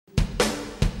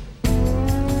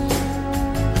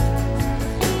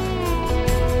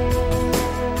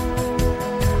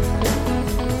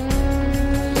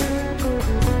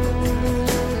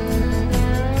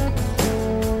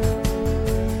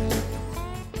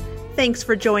Thanks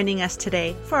for joining us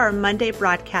today for our Monday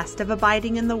broadcast of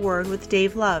Abiding in the Word with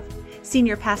Dave Love,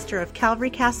 Senior Pastor of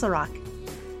Calvary Castle Rock.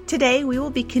 Today we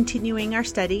will be continuing our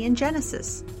study in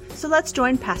Genesis. So let's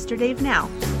join Pastor Dave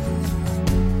now.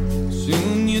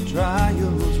 Soon your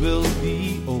trials will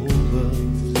be over.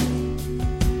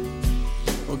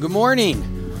 Well, good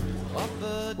morning.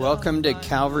 Welcome to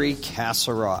Calvary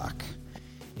Castle Rock.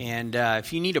 And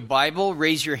if you need a Bible,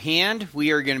 raise your hand.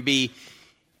 We are going to be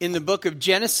in the book of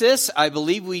Genesis. I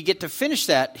believe we get to finish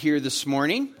that here this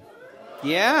morning.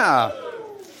 Yeah,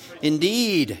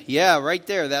 indeed. Yeah, right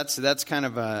there. That's kind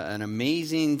of an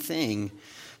amazing thing.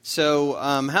 So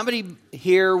how many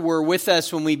here were with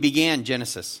us when we began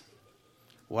Genesis?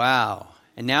 Wow.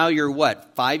 And now you're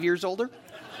what, 5 years older?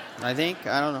 I think?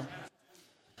 I don't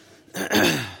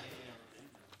know.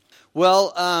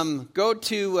 Well, go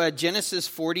to Genesis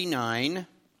 49.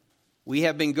 We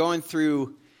have been going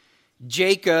through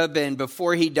Jacob, and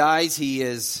before he dies, he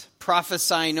is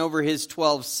prophesying over his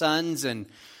 12 sons, and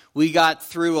we got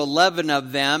through 11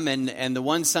 of them, and the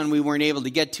one son we weren't able to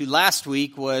get to last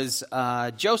week was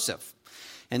Joseph.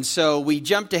 And so we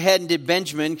jumped ahead and did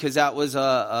Benjamin, because that was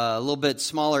a little bit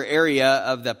smaller area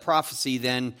of the prophecy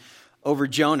than over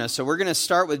Jonah. So we're going to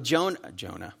start with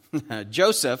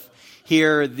Joseph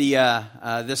here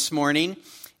this morning.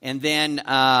 And then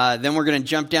we're going to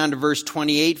jump down to verse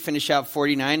 28, finish out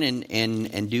 49,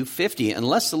 and do 50.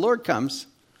 Unless the Lord comes,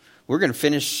 we're going to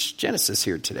finish Genesis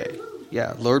here today.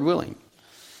 Yeah, Lord willing.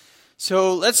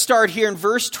 So let's start here in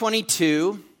verse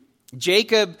 22.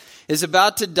 Jacob is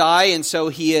about to die, and so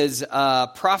he is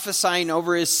prophesying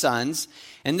over his sons.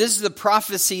 And this is the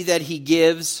prophecy that he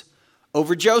gives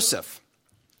over Joseph.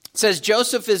 It says,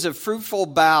 Joseph is a fruitful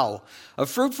bough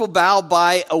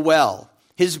by a well.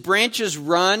 His branches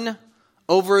run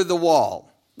over the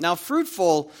wall. Now,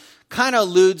 fruitful kind of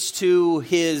alludes to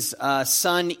his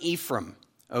son Ephraim,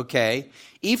 okay?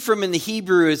 Ephraim in the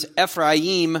Hebrew is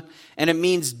Ephraim, and it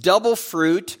means double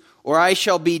fruit, or I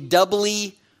shall be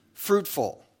doubly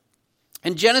fruitful.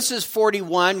 In Genesis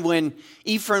 41, when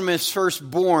Ephraim is first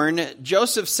born,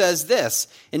 Joseph says this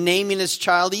in naming his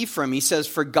child Ephraim. He says,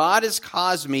 "For God has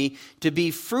caused me to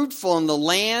be fruitful in the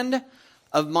land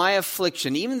of my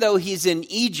affliction." Even though he's in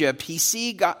Egypt, he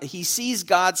sees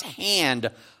God's hand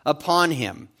upon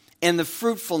him and the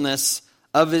fruitfulness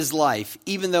of his life.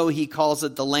 Even though he calls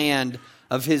it the land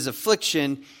of his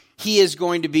affliction, he is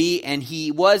going to be, and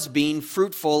he was being,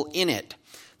 fruitful in it.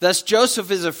 Thus, Joseph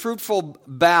is a fruitful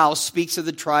bough, speaks of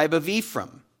the tribe of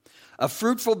Ephraim. A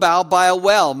fruitful bough by a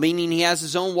well, meaning he has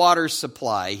his own water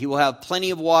supply. He will have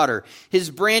plenty of water. His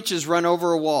branches run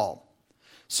over a wall.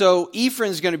 So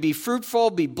Ephraim is going to be fruitful,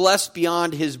 be blessed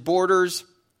beyond his borders,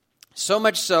 so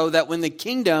much so that when the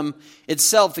kingdom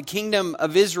itself, the kingdom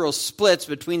of Israel, splits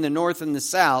between the north and the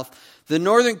south, the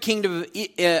northern kingdom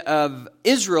of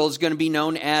Israel is going to be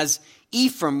known as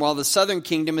Ephraim, while the southern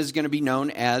kingdom is going to be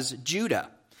known as Judah.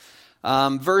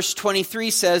 Verse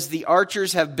 23 says, "The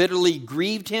archers have bitterly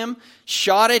grieved him,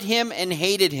 shot at him, and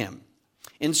hated him."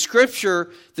 In Scripture,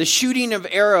 the shooting of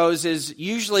arrows is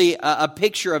usually a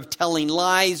picture of telling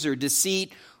lies or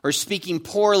deceit or speaking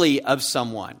poorly of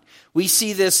someone. We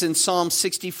see this in Psalm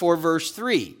 64, verse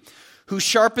 3. "Who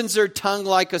sharpens their tongue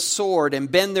like a sword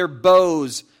and bend their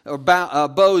bows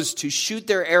to shoot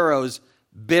their arrows,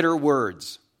 bitter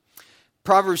words."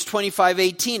 Proverbs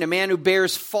 25:18, "A man who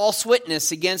bears false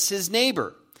witness against his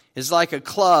neighbor is like a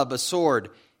club, a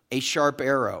sword, a sharp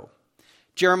arrow."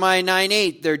 Jeremiah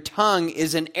 9:8, "Their tongue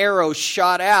is an arrow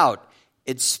shot out.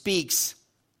 It speaks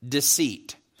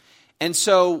deceit." And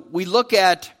so we look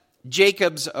at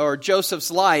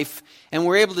Joseph's life, and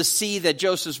we're able to see that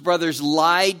Joseph's brothers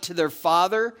lied to their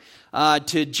father,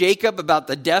 to Jacob, about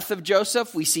the death of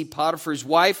Joseph. We see Potiphar's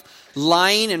wife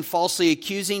lying and falsely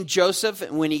accusing Joseph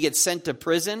when he gets sent to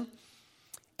prison.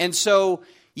 And so,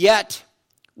 yet,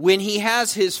 when he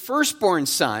has his firstborn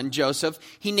son, Joseph,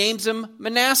 he names him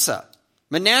Manasseh.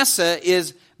 Manasseh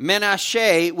is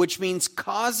Menashe, which means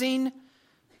causing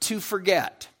to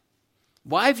forget.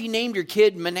 Why have you named your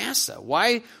kid Manasseh?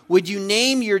 Why would you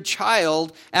name your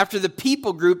child after the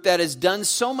people group that has done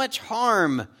so much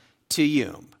harm to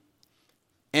you?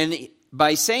 And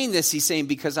by saying this, he's saying,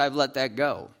 because I've let that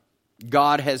go.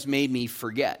 God has made me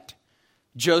forget.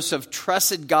 Joseph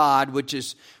trusted God, which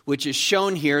is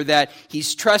shown here, that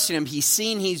he's trusting him. He's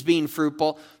seen he's being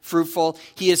fruitful.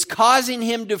 He is causing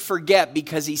him to forget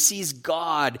because he sees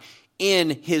God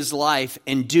in his life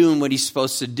and doing what he's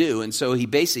supposed to do. And so he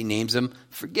basically names him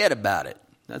Forget About It.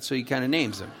 That's what he kind of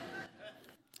names him.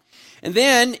 And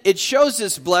then it shows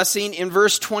this blessing in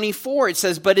verse 24. It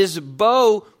says, but his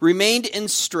bow remained in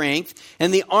strength,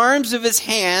 and the arms of his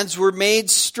hands were made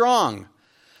strong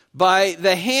by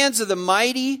the hands of the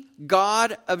mighty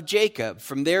God of Jacob.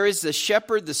 From there is the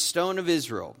shepherd, the stone of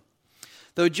Israel.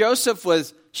 Though Joseph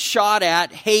was shot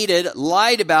at, hated,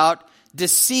 lied about,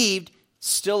 deceived,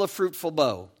 still a fruitful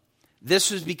bow.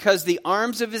 This was because the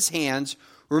arms of his hands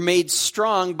were made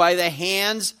strong by the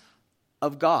hands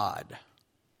of God,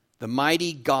 the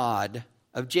mighty God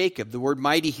of Jacob. The word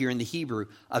mighty here in the Hebrew,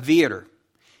 avir.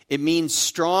 It means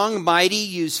strong, mighty,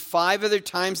 used 5 other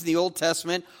times in the Old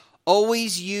Testament,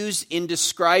 always used in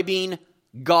describing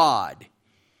God.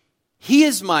 He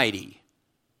is mighty.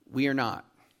 We are not.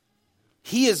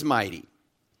 He is mighty.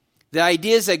 The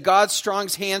idea is that God's strong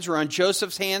hands were on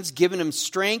Joseph's hands, giving him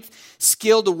strength,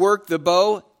 skill to work the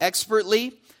bow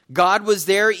expertly. God was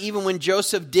there even when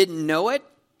Joseph didn't know it.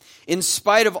 In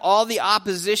spite of all the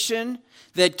opposition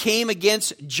that came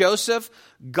against Joseph,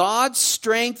 God's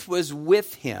strength was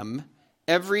with him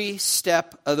every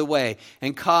step of the way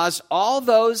and caused all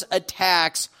those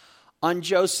attacks on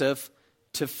Joseph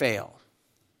to fail.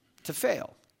 To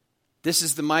fail. This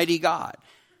is the mighty God.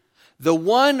 The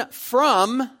one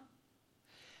from,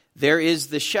 there is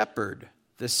the shepherd,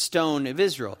 the stone of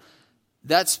Israel.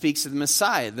 That speaks of the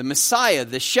Messiah. The Messiah,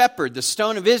 the shepherd, the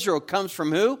stone of Israel comes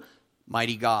from who?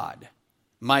 Mighty God.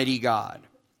 Mighty God.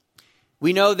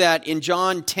 We know that in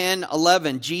John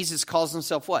 10:11, Jesus calls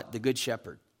himself what? The Good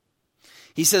Shepherd.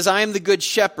 He says, I am the Good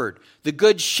Shepherd. The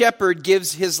Good Shepherd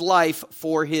gives his life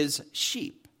for his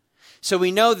sheep. So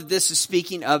we know that this is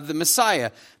speaking of the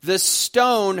Messiah. The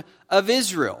stone of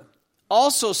Israel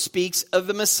also speaks of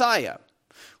the Messiah.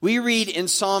 We read in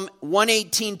Psalm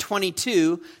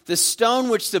 118:22, the stone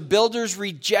which the builders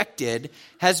rejected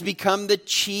has become the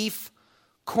chief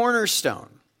cornerstone.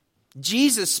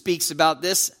 Jesus speaks about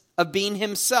this of being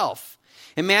himself.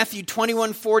 In Matthew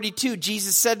 21:42,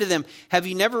 Jesus said to them, have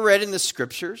you never read in the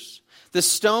scriptures? The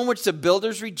stone which the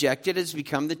builders rejected has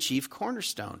become the chief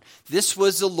cornerstone. This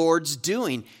was the Lord's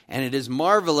doing, and it is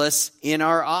marvelous in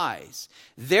our eyes.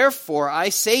 Therefore, I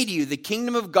say to you, the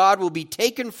kingdom of God will be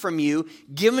taken from you,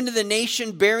 given to the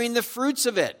nation bearing the fruits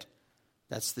of it.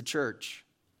 That's the church.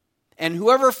 And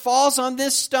whoever falls on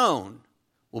this stone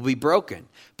will be broken,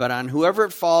 but on whoever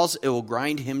it falls, it will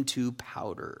grind him to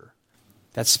powder.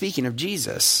 That's speaking of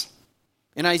Jesus.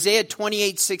 In Isaiah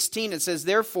 28:16, it says,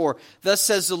 therefore, thus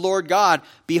says the Lord God,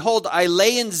 behold, I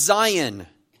lay in Zion,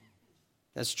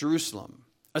 that's Jerusalem,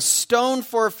 a stone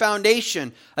for a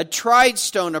foundation, a tried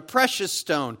stone, a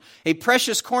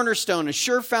precious cornerstone, a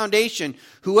sure foundation.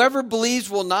 Whoever believes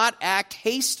will not act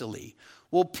hastily.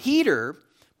 Well, Peter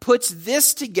puts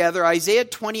this together, Isaiah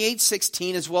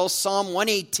 28:16 as well as Psalm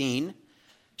 118,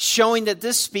 showing that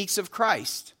this speaks of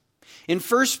Christ. In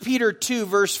 1 Peter 2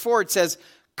 verse 4 it says,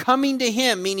 coming to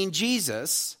him, meaning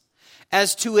Jesus,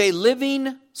 as to a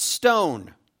living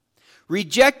stone,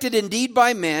 rejected indeed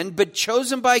by men, but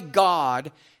chosen by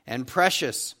God and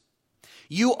precious.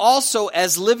 You also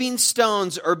as living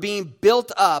stones are being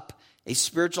built up a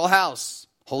spiritual house,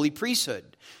 holy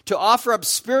priesthood, to offer up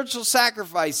spiritual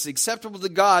sacrifices acceptable to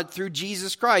God through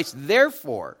Jesus Christ.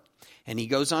 Therefore, and he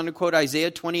goes on to quote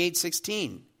Isaiah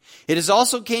 28:16. It is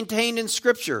also contained in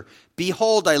Scripture,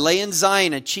 behold, I lay in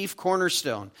Zion a chief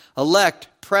cornerstone, elect,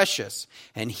 precious,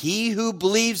 and he who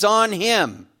believes on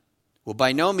him will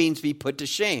by no means be put to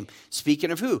shame.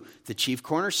 Speaking of who? The chief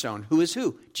cornerstone. Who is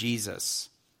who? Jesus.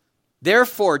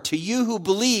 Therefore, to you who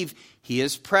believe, he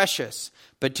is precious.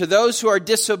 But to those who are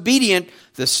disobedient,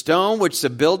 the stone which the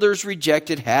builders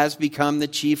rejected has become the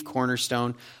chief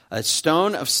cornerstone, a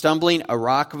stone of stumbling, a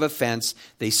rock of offense.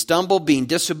 They stumble, being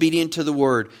disobedient to the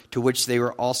word to which they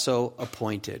were also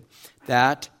appointed.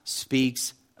 That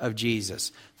speaks of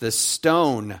Jesus. The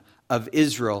stone of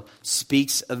Israel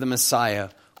speaks of the Messiah,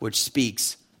 which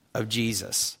speaks of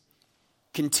Jesus.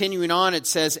 Continuing on, it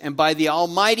says, and by the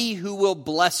Almighty who will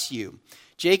bless you.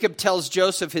 Jacob tells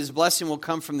Joseph his blessing will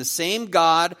come from the same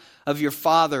God of your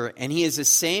father, and he is the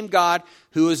same God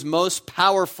who is most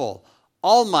powerful,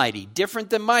 almighty, different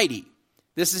than mighty.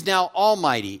 This is now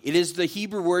almighty. It is the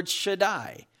Hebrew word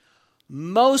Shaddai.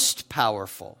 Most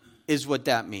powerful is what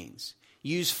that means.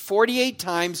 Used 48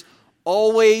 times,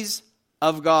 always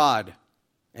of God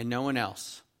and no one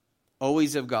else.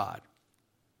 Always of God.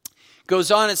 Goes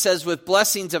on, it says, with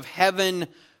blessings of heaven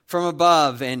from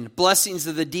above and blessings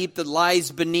of the deep that lies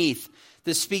beneath.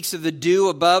 This speaks of the dew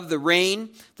above, the rain,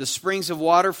 the springs of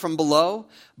water from below.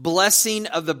 Blessing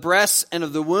of the breasts and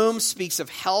of the womb speaks of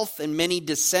health and many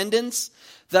descendants.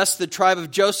 Thus the tribe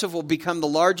of Joseph will become the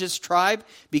largest tribe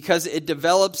because it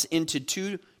develops into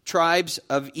 2 tribes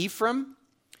of Ephraim.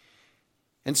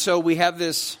 And so we have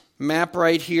this map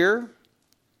right here.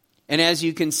 And as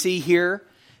you can see here,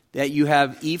 that you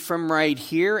have Ephraim right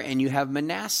here, and you have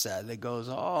Manasseh that goes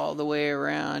all the way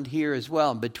around here as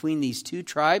well. And between these two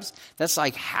tribes, that's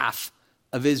like half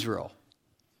of Israel.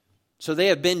 So they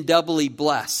have been doubly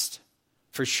blessed,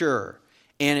 for sure.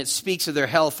 And it speaks of their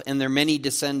health and their many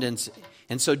descendants.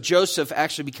 And so Joseph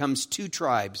actually becomes two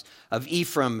tribes of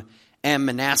Ephraim and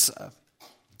Manasseh.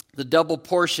 The double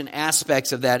portion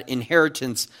aspects of that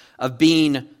inheritance of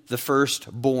being the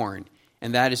firstborn.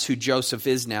 And that is who Joseph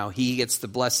is now. He gets the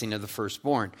blessing of the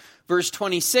firstborn. Verse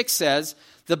 26 says,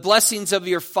 the blessings of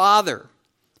your father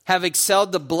have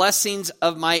excelled the blessings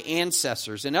of my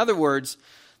ancestors. In other words,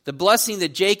 the blessing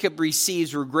that Jacob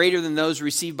receives were greater than those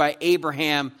received by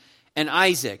Abraham and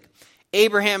Isaac.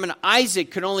 Abraham and Isaac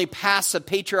could only pass a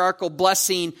patriarchal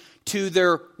blessing to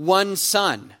their one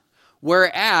son,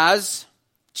 whereas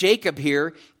Jacob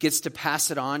here gets to pass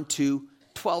it on to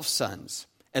 12 sons,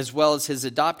 as well as his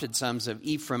adopted sons of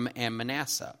Ephraim and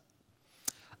Manasseh.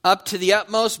 Up to the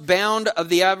utmost bound of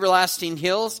the everlasting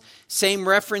hills, same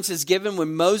reference is given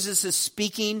when Moses is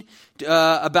speaking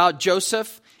about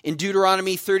Joseph. In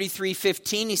Deuteronomy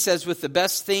 33:15, he says, with the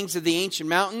best things of the ancient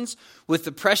mountains, with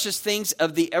the precious things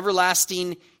of the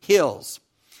everlasting hills.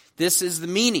 This is the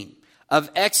meaning of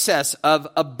excess, of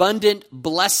abundant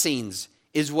blessings,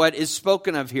 is what is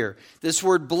spoken of here. This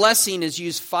word blessing is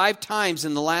used 5 times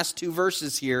in the last 2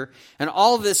 verses here, and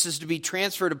all of this is to be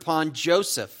transferred upon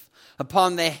Joseph,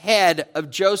 upon the head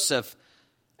of Joseph,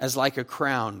 as like a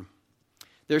crown.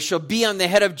 There shall be on the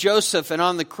head of Joseph and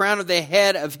on the crown of the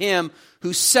head of him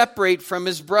who separate from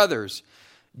his brothers.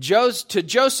 To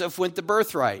Joseph went the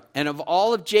birthright, and of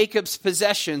all of Jacob's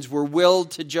possessions were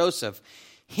willed to Joseph,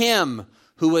 him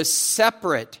who was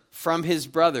separate from his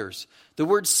brothers. The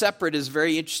word separate is a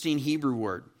very interesting Hebrew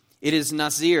word. It is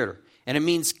nazir, and it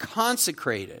means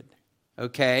consecrated,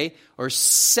 okay? Or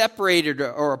separated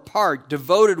or apart,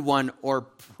 devoted one, or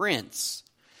prince.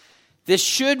 This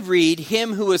should read,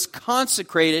 him who is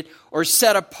consecrated or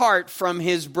set apart from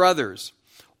his brothers.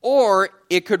 Or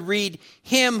it could read,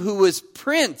 him who is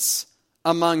prince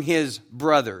among his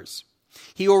brothers.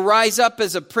 He will rise up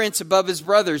as a prince above his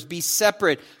brothers, be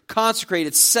separate,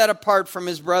 consecrated, set apart from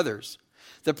his brothers.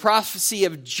 The prophecy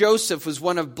of Joseph was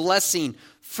one of blessing,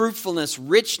 fruitfulness,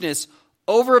 richness,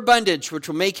 overabundance, which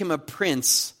will make him a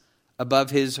prince above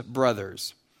his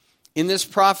brothers. In this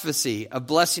prophecy of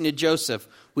blessing to Joseph,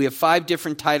 we have 5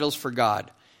 different titles for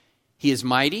God. He is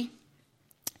mighty.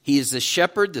 He is the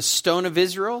shepherd, the stone of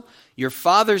Israel, your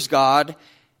father's God,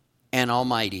 and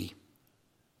almighty.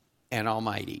 And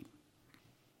almighty.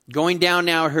 Going down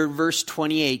now to verse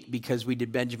 28, because we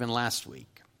did Benjamin last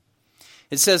week.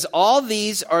 It says, all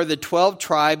these are the 12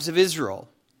 tribes of Israel,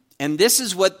 and this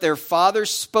is what their father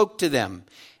spoke to them,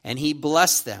 and he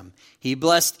blessed them. He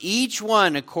blessed each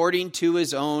one according to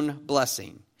his own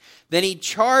blessing. Then he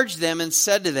charged them and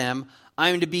said to them, I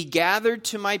am to be gathered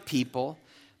to my people.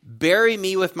 Bury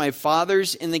me with my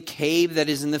fathers in the cave that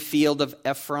is in the field of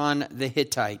Ephron the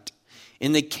Hittite,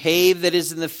 in the cave that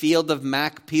is in the field of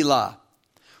Machpelah,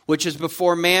 which is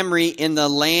before Mamre in the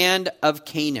land of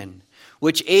Canaan,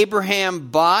 which Abraham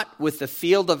bought with the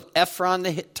field of Ephron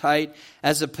the Hittite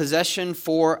as a possession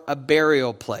for a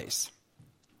burial place.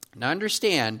 Now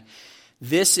understand,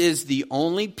 this is the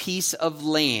only piece of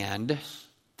land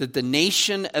that the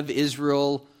nation of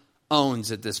Israel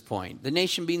owns at this point. The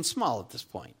nation being small at this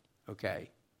point, okay?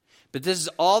 But this is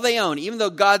all they own. Even though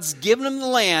God's given them the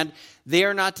land, they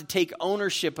are not to take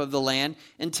ownership of the land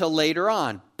until later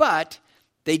on. But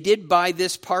they did buy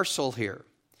this parcel here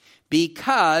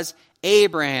because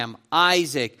Abraham,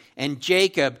 Isaac, and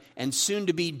Jacob, and soon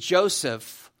to be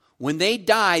Joseph, when they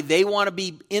die, they want to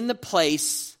be in the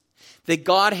place that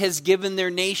God has given their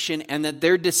nation and that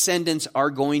their descendants are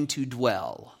going to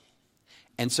dwell.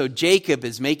 And so Jacob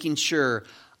is making sure,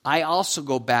 I also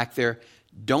go back there.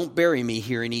 Don't bury me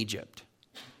here in Egypt.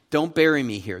 Don't bury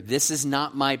me here. This is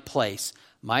not my place.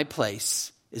 My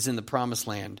place is in the promised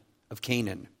land of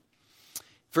Canaan.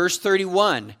 Verse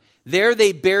 31, there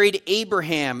they buried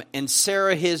Abraham and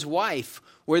Sarah his wife,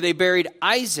 where they buried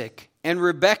Isaac and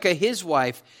Rebekah his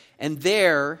wife, and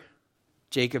there,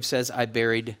 Jacob says, I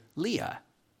buried Leah.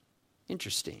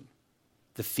 Interesting.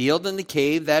 The field and the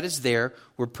cave that is there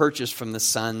were purchased from the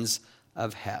sons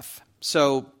of Heth.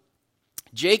 So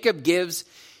Jacob gives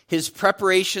his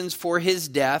preparations for his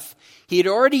death. He had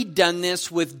already done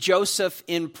this with Joseph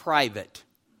in private.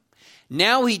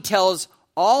 Now he tells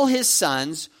all his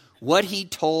sons what he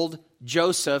told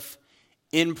Joseph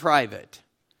in private.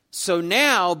 So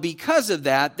now, because of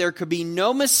that, there could be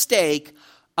no mistake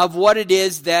of what it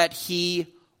is that he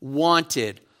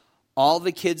wanted. all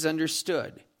the kids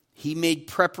understood. He made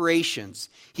preparations.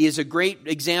 He is a great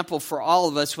example for all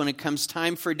of us when it comes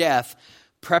time for death.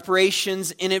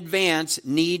 Preparations in advance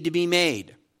need to be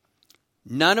made.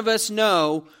 None of us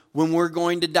know when we're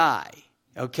going to die,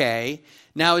 okay?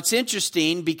 Now, it's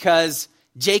interesting because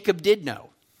Jacob did know.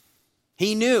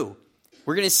 He knew.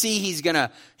 We're going to see he's going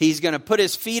to put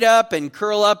his feet up and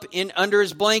curl up in under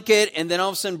his blanket and then all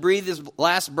of a sudden breathe his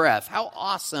last breath. How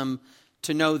awesome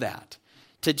to know that.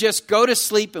 To just go to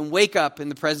sleep and wake up in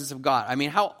the presence of God. I mean,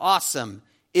 how awesome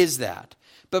is that?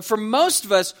 But for most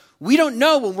of us, we don't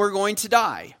know when we're going to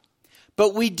die.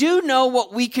 But we do know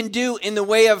what we can do in the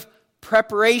way of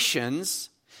preparations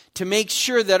to make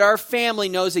sure that our family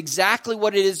knows exactly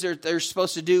what it is they're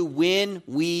supposed to do when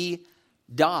we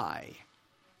die.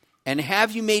 And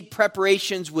have you made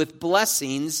preparations with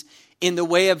blessings in the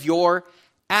way of your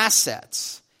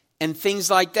assets and things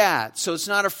like that? So it's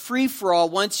not a free-for-all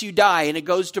once you die and it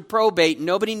goes to probate and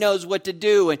nobody knows what to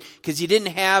do because you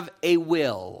didn't have a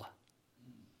will.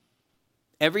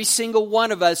 Every single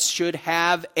one of us should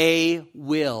have a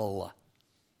will,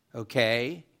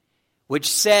 okay? Which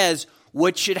says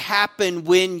what should happen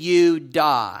when you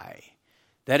die.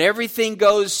 That everything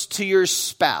goes to your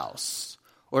spouse.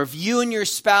 Or if you and your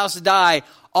spouse die,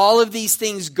 all of these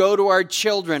things go to our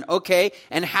children. Okay,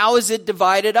 and how is it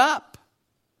divided up?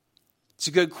 It's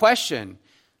a good question.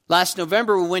 Last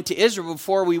November we went to Israel.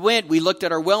 Before we went, we looked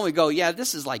at our will and we go, yeah,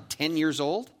 this is like 10 years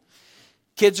old.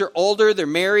 Kids are older, they're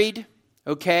married.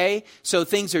 Okay, so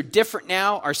things are different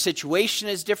now. Our situation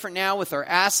is different now with our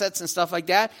assets and stuff like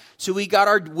that. So we got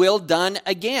our will done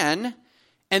again.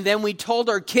 And then we told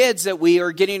our kids that we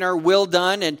are getting our will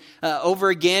done and over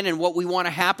again and what we want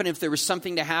to happen if there was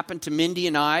something to happen to Mindy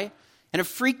and I. And it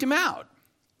freaked them out.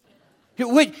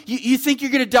 Wait, you think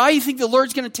you're going to die? You think the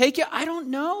Lord's going to take you? I don't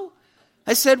know.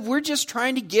 I said, we're just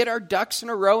trying to get our ducks in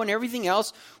a row and everything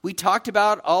else. We talked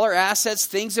about all our assets,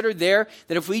 things that are there,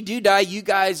 that if we do die, you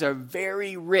guys are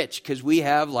very rich because we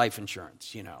have life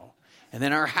insurance, you know. And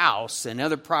then our house and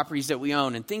other properties that we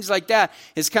own and things like that.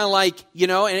 It's kind of like, you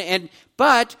know,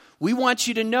 but we want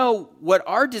you to know what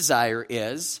our desire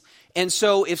is. And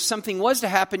so if something was to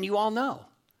happen, you all know,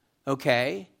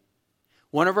 okay?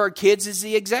 One of our kids is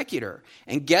the executor.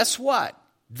 And guess what?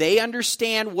 They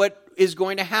understand what is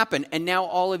going to happen. And now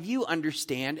all of you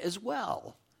understand as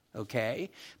well, okay?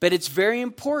 But it's very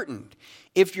important.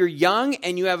 If you're young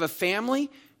and you have a family,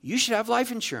 you should have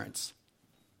life insurance.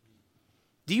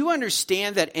 Do you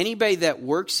understand that anybody that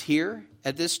works here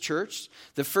at this church,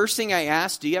 the first thing I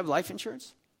ask, do you have life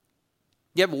insurance?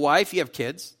 You have a wife, you have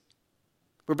kids.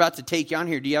 We're about to take you on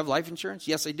here. Do you have life insurance?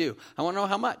 Yes, I do. I want to know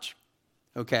how much.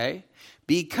 Okay?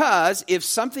 Because if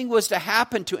something was to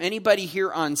happen to anybody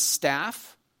here on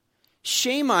staff,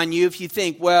 shame on you if you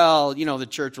think, well, you know, the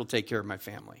church will take care of my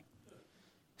family.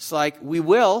 It's like, we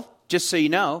will, just so you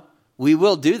know, we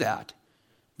will do that.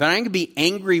 But I'm going to be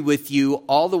angry with you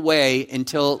all the way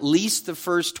until at least the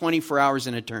first 24 hours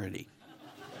in eternity.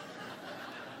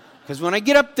 Because when I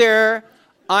get up there,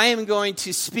 I am going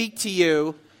to speak to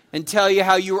you and tell you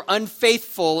how you were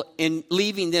unfaithful in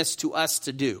leaving this to us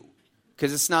to do.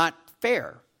 Because it's not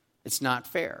fair. It's not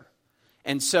fair.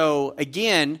 And so,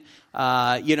 again,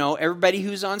 you know, everybody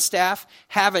who's on staff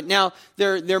have it. Now,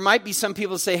 there might be some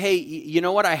people say, hey, you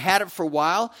know what, I had it for a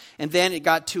while, and then it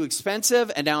got too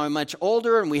expensive, and now I'm much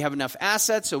older, and we have enough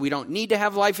assets, so we don't need to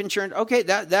have life insurance. Okay,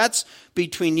 that's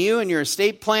between you and your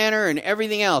estate planner and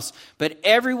everything else. But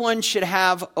everyone should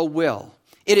have a will.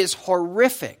 It is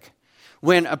horrific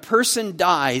when a person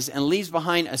dies and leaves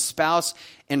behind a spouse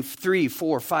and 3,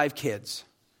 4, 5 kids.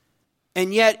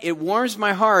 And yet, it warms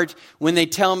my heart when they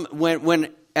tell me, when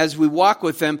as we walk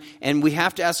with them, and we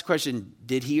have to ask the question,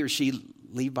 did he or she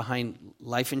leave behind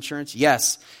life insurance?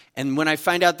 Yes. And when I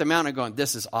find out the amount, I'm going,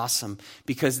 this is awesome,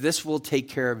 because this will take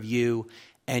care of you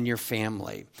and your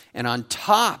family. And on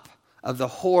top of the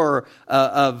horror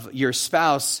of your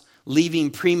spouse leaving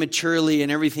prematurely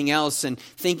and everything else, and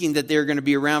thinking that they're going to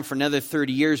be around for another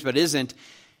 30 years, but isn't,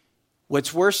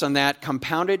 what's worse on that,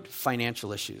 compounded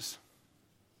financial issues.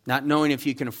 Not knowing if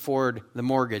you can afford the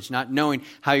mortgage, not knowing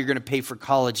how you're going to pay for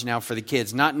college now for the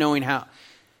kids, not knowing how.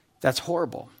 That's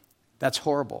horrible. That's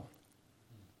horrible.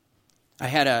 I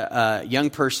had a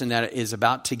young person that is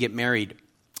about to get married,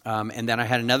 and then I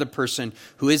had another person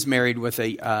who is married with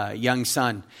a young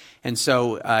son. And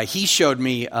so he showed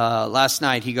me last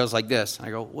night, he goes like this.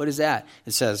 I go, what is that?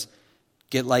 It says,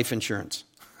 get life insurance.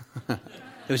 It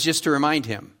was just to remind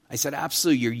him. I said,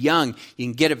 absolutely, you're young. You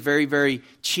can get it very, very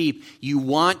cheap. You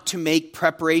want to make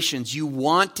preparations. You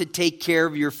want to take care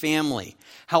of your family.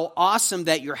 How awesome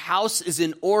that your house is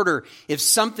in order if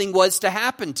something was to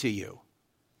happen to you.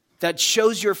 that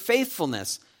shows your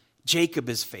faithfulness. Jacob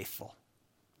is faithful.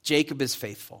 Jacob is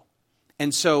faithful.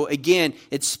 And so, again,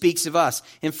 it speaks of us.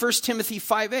 In 1 Timothy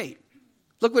 5:8,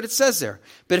 look what it says there.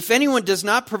 But if anyone does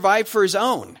not provide for his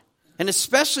own, and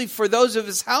especially for those of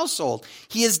his household,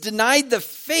 he has denied the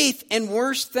faith and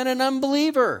worse than an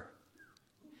unbeliever.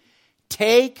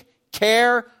 Take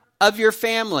care of your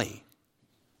family.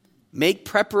 Make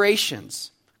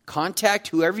preparations. Contact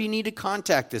whoever you need to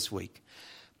contact this week.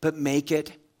 But make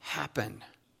it happen.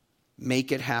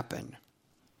 Make it happen.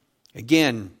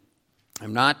 Again,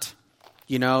 I'm not,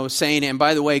 saying, and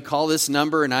by the way, call this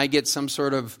number and I get some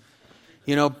sort of,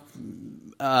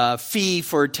 fee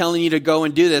for telling you to go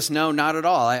and do this. No, not at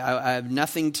all. I have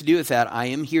nothing to do with that. I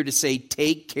am here to say,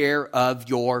 take care of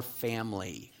your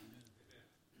family.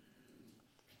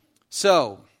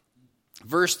 So,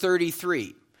 verse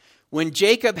 33. When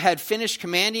Jacob had finished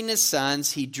commanding his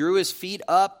sons, he drew his feet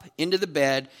up into the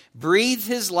bed, breathed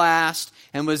his last,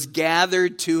 and was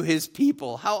gathered to his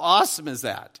people. How awesome is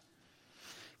that?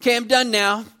 Okay, I'm done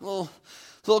now. A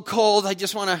little cold. I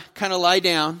just want to kind of lie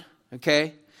down.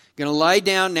 Okay? Going to lie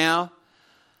down now.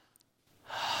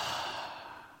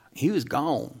 He was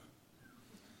gone.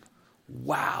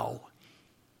 Wow.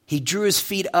 He drew his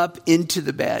feet up into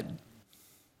the bed.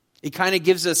 It kind of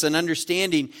gives us an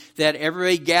understanding that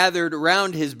everybody gathered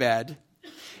around his bed,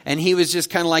 and he was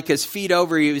just kind of like his feet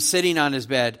over. He was sitting on his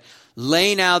bed,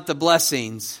 laying out the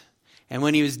blessings. And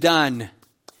when he was done,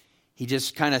 he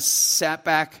just kind of sat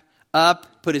back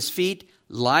up, put his feet,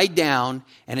 lied down,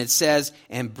 and it says,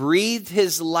 and breathed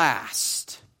his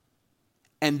last.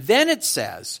 And then it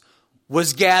says,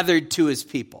 was gathered to his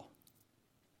people.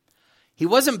 He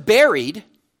wasn't buried.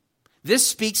 This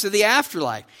speaks of the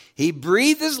afterlife. He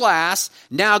breathed his last,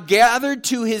 now gathered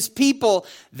to his people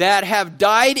that have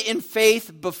died in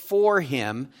faith before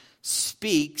him,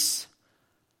 speaks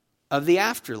of the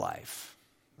afterlife.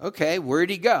 Okay, where'd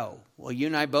he go? Well, you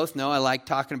and I both know I like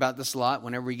talking about this a lot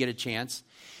whenever we get a chance.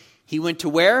 He went to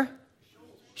where?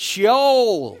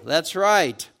 Sheol. That's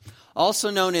right.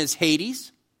 Also known as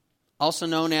Hades, also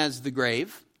known as the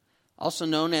grave, also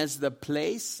known as the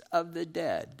place of the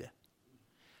dead.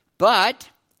 But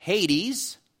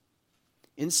Hades,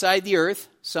 inside the earth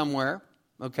somewhere,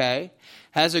 okay,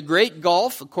 has a great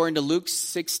gulf, according to Luke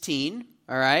 16,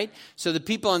 all right? So the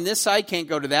people on this side can't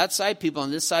go to that side. People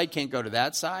on this side can't go to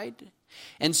that side.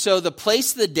 And so the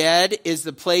place of the dead is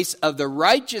the place of the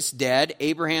righteous dead,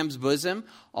 Abraham's bosom,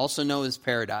 also known as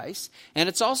paradise. And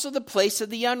it's also the place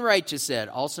of the unrighteous dead,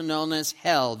 also known as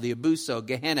hell, the Abuso,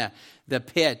 Gehenna, the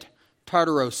pit,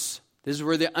 Tartarus. This is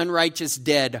where the unrighteous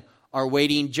dead are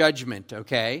waiting judgment,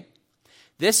 okay?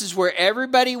 This is where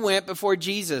everybody went before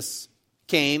Jesus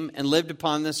came and lived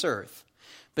upon this earth.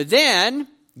 But then,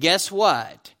 guess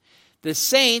what? The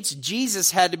saints,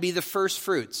 Jesus had to be the first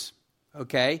fruits,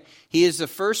 okay? He is the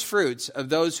first fruits of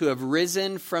those who have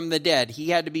risen from the dead.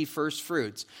 He had to be first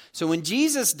fruits. So when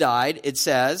Jesus died, it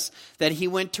says that he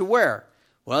went to where?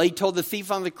 Well, he told the thief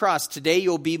on the cross, today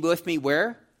you'll be with me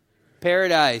where?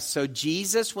 Paradise. So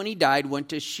Jesus, when he died, went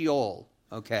to Sheol.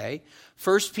 Okay,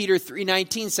 1 Peter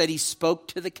 3:19 said he spoke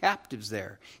to the captives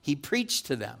there. He preached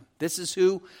to them. This is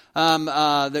who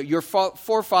your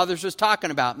forefathers was talking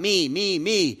about.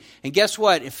 Me. And guess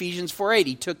what? Ephesians 4:8,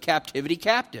 he took captivity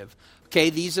captive. Okay,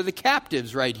 these are the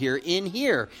captives right here in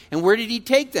here. And where did he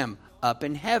take them? Up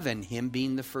in heaven, him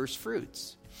being the first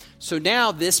fruits. So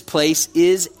now this place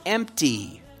is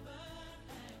empty.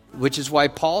 Which is why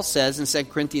Paul says in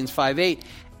 2 Corinthians 5:8,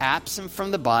 absent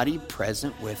from the body,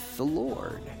 present with the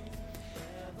Lord.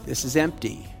 This is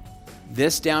empty.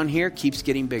 This down here keeps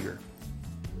getting bigger.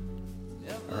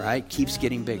 All right, keeps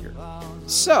getting bigger.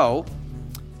 So,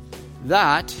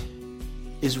 that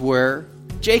is where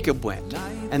Jacob went.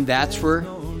 And that's where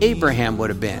Abraham would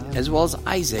have been, as well as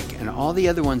Isaac and all the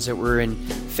other ones that were in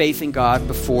faith in God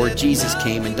before Jesus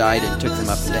came and died and took them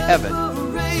up into heaven.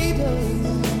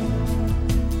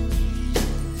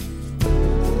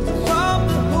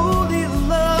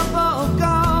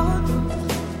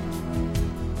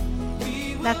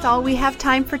 That's all we have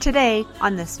time for today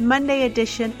on this Monday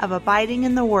edition of Abiding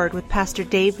in the Word with Pastor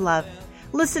Dave Love.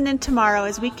 Listen in tomorrow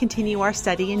as we continue our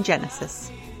study in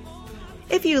Genesis.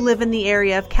 If you live in the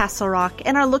area of Castle Rock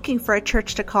and are looking for a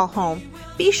church to call home,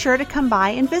 be sure to come by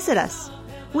and visit us.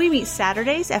 We meet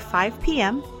Saturdays at 5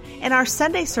 p.m. and our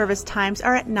Sunday service times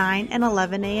are at 9 and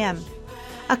 11 a.m.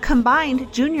 A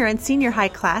combined junior and senior high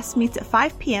class meets at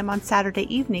 5 p.m. on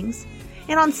Saturday evenings.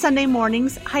 And on Sunday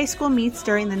mornings, high school meets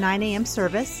during the 9 a.m.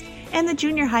 service, and the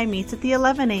junior high meets at the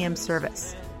 11 a.m.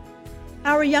 service.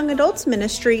 Our young adults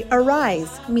ministry, Arise,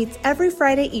 meets every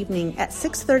Friday evening at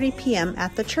 6:30 p.m.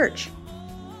 at the church.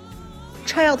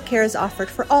 Childcare is offered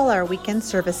for all our weekend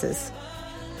services.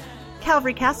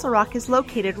 Calvary Castle Rock is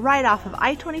located right off of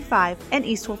I-25 and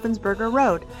East Wolfensberger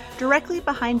Road, directly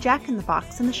behind Jack in the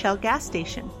Box and the Shell gas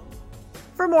station.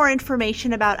 For more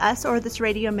information about us or this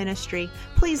radio ministry,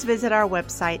 please visit our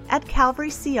website at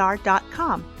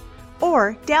calvarycr.com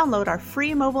or download our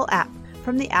free mobile app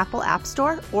from the Apple App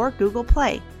Store or Google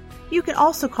Play. You can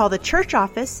also call the church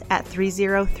office at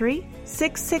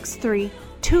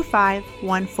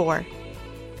 303-663-2514.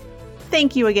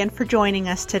 Thank you again for joining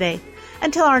us today.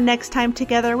 Until our next time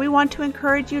together, we want to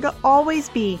encourage you to always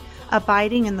be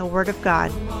abiding in the Word of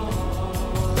God.